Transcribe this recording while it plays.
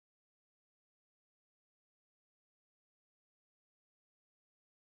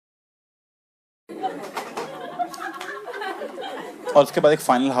और उसके बाद एक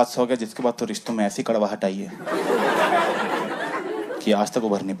फाइनल हादसा हो गया, जिसके बाद तो रिश्तों में ऐसी कड़वाहट आई है कि आज तक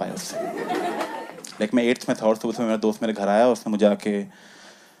उभर नहीं पाए उससे। लेकिन मैं 8th में था और सुबह से मेरा दोस्त मेरे घर आया और उसने मुझे आके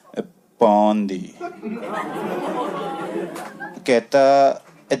पौन दी, कहता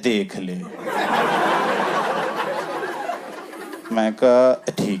देख ले। मैं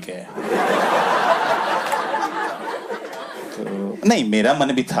कहा ठीक है। तो नहीं, मेरा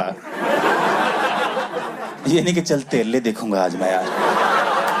मन भी था, ये नहीं कि चल तेरे लिए देखूंगा आज मैं, यार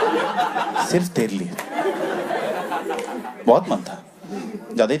सिर्फ तेरे लिए। बहुत मन था,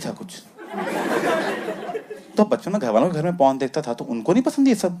 ज्यादा ही था कुछ। तो बचपन में घर वालों के घर में पॉर्न देखता था तो उनको नहीं पसंद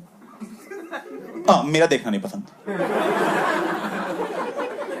ये सब। मेरा देखना नहीं पसंद,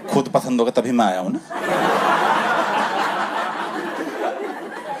 खुद पसंद होगा तभी मैं आया हूं ना।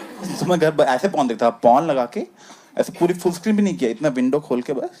 तो मैं घर ऐसे पॉर्न देखता, पॉर्न लगा के ऐसे पूरी फुल स्क्रीन भी नहीं किया, इतना विंडो खोल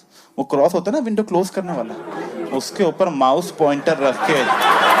के बस वो क्रॉस होता है ना विंडो क्लोज करने वाला, उसके ऊपर माउस पॉइंटर रख के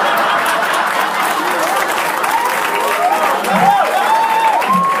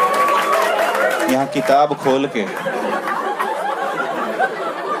यहाँ किताब खोल के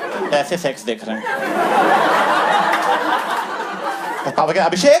ऐसे सेक्स देख रहे हैं। पापा क्या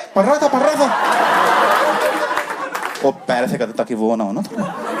अभिषेक पढ़ रहा था वो पैर से करता ताकि वो ना हो ना थोड़ा।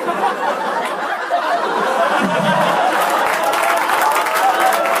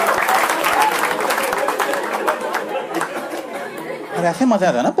 और ऐसे मजा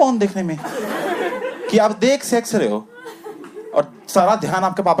आता है ना पॉर्न देखने में कि आप देख सेक्स रहे हो और सारा ध्यान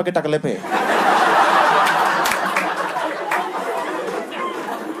आपके पापा के टकले पे।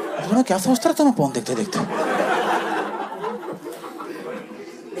 मैं क्या सोचता रहता मैं पॉर्न देखते देखते।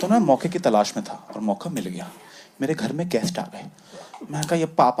 तो मैं मौके की तलाश में था और मौका मिल गया। मेरे घर में गेस्ट आ गए। मैं कहा ये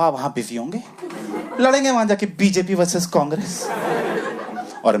पापा वहां बिजी होंगे, लड़ेंगे वहां जाके बीजेपी वर्सेस कांग्रेस,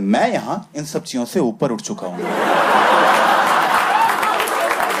 और मैं यहां इन सब चीजों से ऊपर उठ चुका हूं।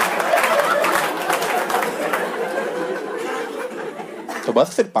 तो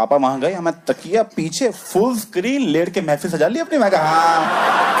बस फिर पापा वहां गए, मैं तकिया पीछे फुल स्क्रीन लेट के महफिल सजा ली अपनी। मैं कहा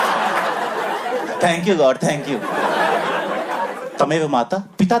हाँ thank you God, thank you. तमेव माता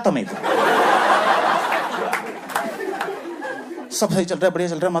पिता तमेव। सब सही चल रहा है, बढ़िया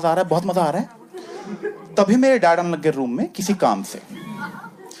चल रहा है, मजा आ रहा है, बहुत मजा आ रहा है। तभी मेरे डैड आने लगे रूम में किसी काम से,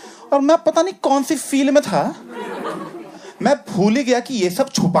 और मैं पता नहीं कौन सी फील में था, मैं भूल ही गया कि ये सब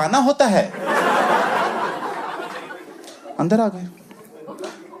छुपाना होता है। अंदर आ गए,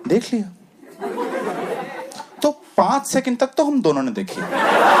 देख लिया। तो 5 सेकंड तक तो हम दोनों ने देखी।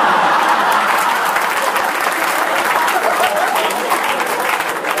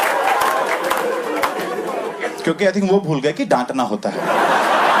 क्योंकि आई थिंक वो भूल गए कि डांटना होता है।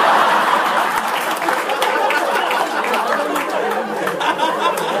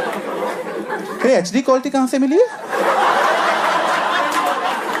 HD क्वालिटी कहां से मिली है?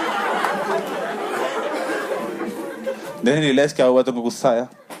 देन रियलाइज क्या हुआ, तो गुस्सा आया।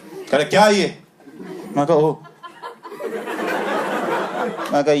 कह रहे क्या ये? मैं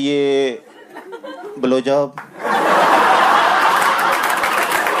कहा ये ब्लो जॉब।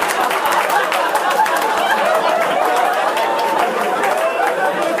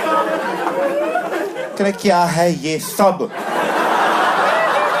 कह रहे क्या है ये सब?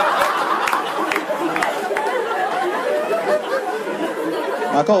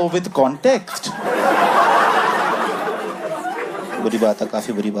 मैं कहा विद कॉन्टेक्स्ट। बुरी बात है,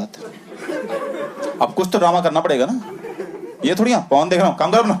 काफी बुरी बात है। अब कुछ तो ड्रामा करना पड़ेगा ना, ये थोड़ी पॉर्न देख रहा हूं,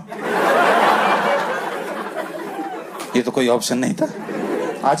 काम कर अपना। ये तो कोई ऑप्शन नहीं था,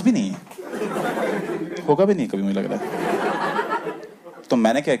 आज भी नहीं है, होगा भी नहीं कभी, मुझे लग रहा है। तो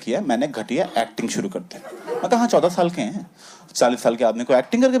मैंने क्या किया, मैंने घटिया एक्टिंग शुरू कर दी। मैं कहा हाँ 14 साल के हैं, 40 साल के आदमी को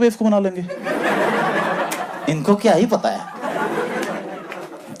एक्टिंग करके बेवकूफ बना लेंगे, इनको क्या ही पता है।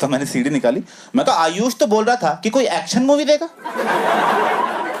 तो मैंने सीडी निकाली। मैं कहा आयुष तो बोल रहा था कि कोई एक्शन मूवी देगा,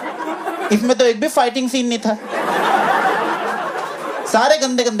 इसमें तो एक भी फाइटिंग सीन नहीं था, सारे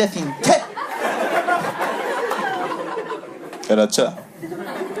गंदे गंदे सीन थे। अच्छा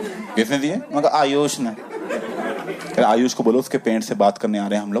किसने दिए? मैं कहा आयुष ने। आयुष को बोलो उसके पेरेंट्स से बात करने आ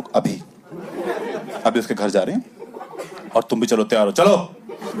रहे हैं हम लोग, अभी उसके घर जा रहे हैं, और तुम भी चलो, तैयार हो, चलो।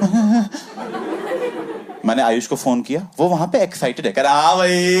 मैंने आयुष को फोन किया, वो वहां पे एक्साइटेड है, कह रहा हाँ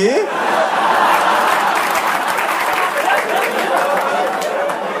भाई।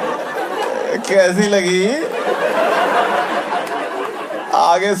 कैसी लगी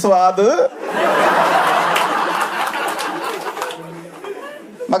आगे स्वाद?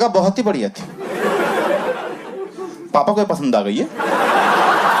 मैं कहा बहुत ही बढ़िया थी, पापा को पसंद आ गई है,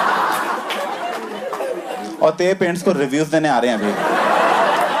 और तेरे पेरेंट्स को रिव्यूज देने आ रहे हैं अभी।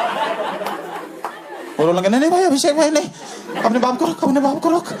 वो लोग नहीं भाई अभिषेक भाई नहीं, अपने बाप को रोक, अपने बाप को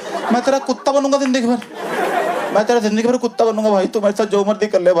रोक। मैं तेरा कुत्ता बनूंगा जिंदगी भर, मैं तेरा जिंदगी भर कुत्ता बनूंगा भाई। तू मेरे साथ जो मर्जी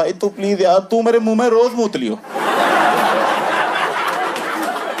कर ले भाई, तू प्लीज यार, तू मेरे मुंह में रोज मूत लियो।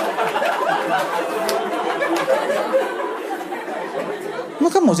 मैं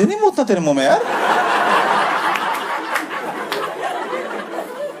कहा मुझे नहीं मूतना तेरे मुंह में यार।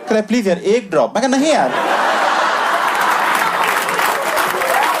 कह प्लीज यार एक ड्रॉप। मैं कहा नहीं यार।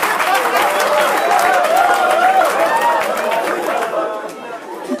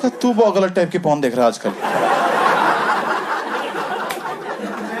 तू बहुत गलत टाइप की पॉर्न देख रहा है आजकल।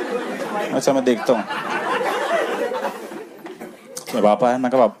 अच्छा मैं देखता हूँ। तो पापा है,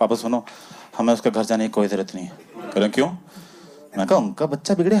 मैं कहा पापा सुनो, हमें उसके घर जाने की कोई जरूरत नहीं है। कह रहे क्यों? मैं कहा उनका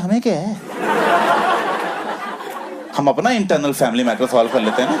बच्चा बिगड़े हमें क्या है, हम अपना इंटरनल फैमिली मैटर सॉल्व कर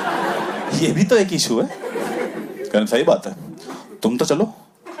लेते हैं ना, ये भी तो एक इशू है। कह रहे सही बात है, तुम तो चलो।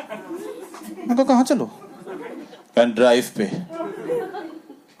 मैं कहा कहाँ चलो? कह ड्राइव पे।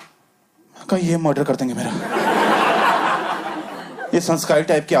 मैं कहा ये मर्डर कर देंगे मेरा। ये संस्कारी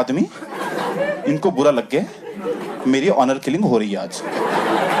टाइप के आदमी, इनको बुरा लग गया मेरी ऑनर किलिंग हो रही है आज।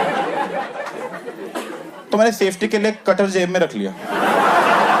 तो मैंने सेफ्टी के लिए कटर जेब में रख लिया।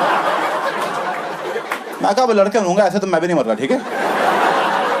 मैं कहा अब लड़के बनूंगा ऐसे तो मैं भी नहीं मर रहा, ठीक है?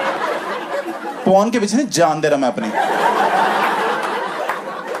 पॉन के पीछे नहीं जान दे रहा मैं अपनी।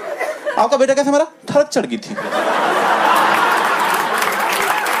 आपका बेटा कैसे मरा? ठड़क चढ़ गई थी।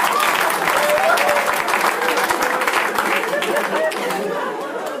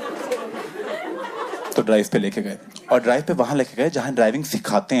 तो ड्राइव पे लेके गए, और ड्राइव पे वहां लेके गए जहां ड्राइविंग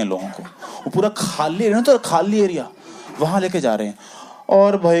सिखाते हैं लोगों को। वो पूरा खाली एरिया, तो खाली एरिया, वहां लेके जा रहे हैं।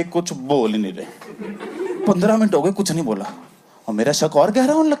 और भाई कुछ बोल ही नहीं रहे। 15 मिनट हो गए कुछ नहीं बोला, और मेरा शक और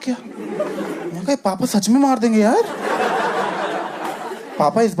गहरा होने लग गया। मैं कहा पापा सच में मार देंगे यार,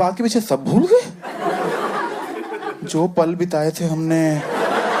 पापा इस बात के पीछे सब भूल गए जो पल बिताए थे हमने।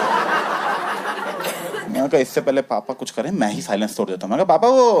 मैं कहा इससे पहले पापा कुछ करें मैं ही साइलेंस तोड़ देता हूं। मैं कहा पापा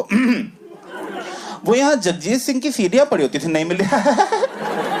वो यहाँ जगजीत सिंह की सीढ़ियां पड़ी होती थी, नहीं मिली।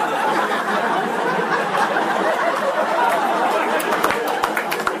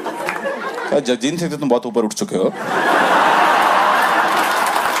 जगजीत सिंह से तुम बहुत ऊपर उठ चुके हो।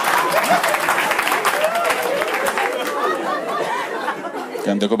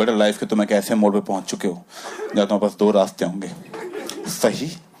 क्या देखो बेटा, लाइफ के तुम एक ऐसे मोड़ पे पहुंच चुके हो जहां तुम्हारे पास 2 रास्ते होंगे,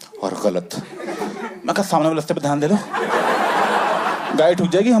 सही और गलत। मैं कहा सामने वाले रास्ते पे ध्यान दे लो, गाड़ी ठुक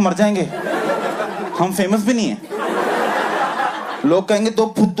जाएगी, हम मर जाएंगे। हम फेमस भी नहीं है, लोग कहेंगे 2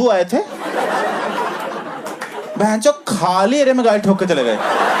 फुद्दू आए थे, बहनचोद खाली एरिया में गाड़ी ठोक के चले गए।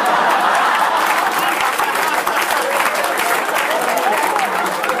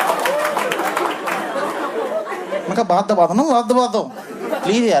 मैं कहा बात दबा दो ना, बात दबा दो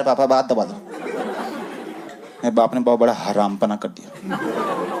प्लीज यार पापा, बात दबा दो। मेरे बाप ने बहुत बड़ा हरामपना कर दिया।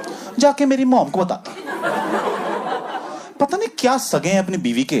 जाके मेरी मॉम को बताता, पता नहीं क्या सगे हैं अपनी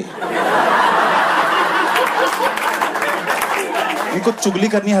बीवी के, इनको चुगली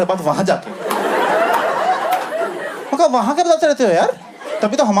करनी है हर बात वहां जाके। मगर वहां क्या बताते रहते हो यार,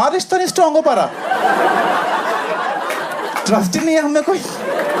 तभी तो हमारा रिश्ता नहीं स्ट्रांग हो पा रहा। ट्रस्ट ही नहीं है हमें कोई।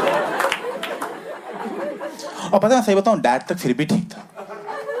 और पता है सही बताऊं, डैड तक फिर भी ठीक था।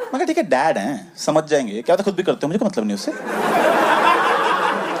 मगर ठीक है डैड हैं, समझ जाएंगे, क्या तो खुद भी करते हो, मुझे कोई मतलब नहीं उससे।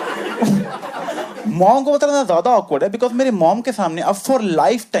 मॉम को बताना ज्यादा ऑकवर्ड है, बिकॉज मेरी मॉम के सामने अब फॉर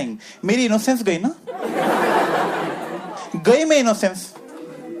लाइफ टाइम मेरी इनोसेंस गई ना, गई मैं इनोसेंस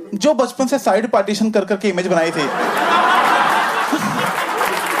जो बचपन से साइड पार्टीशन कर करके इमेज बनाई थी।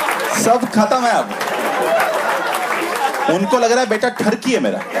 सब खत्म है अब। उनको लग रहा है बेटा ठरकी है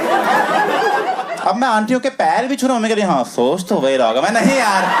मेरा। अब मैं आंटियों के पैर भी छू रहा हूं, मैं कह रही हाँ सोच तो वही रहा होगा। मैं नहीं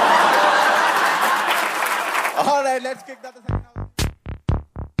यार। Alright, let's kick that.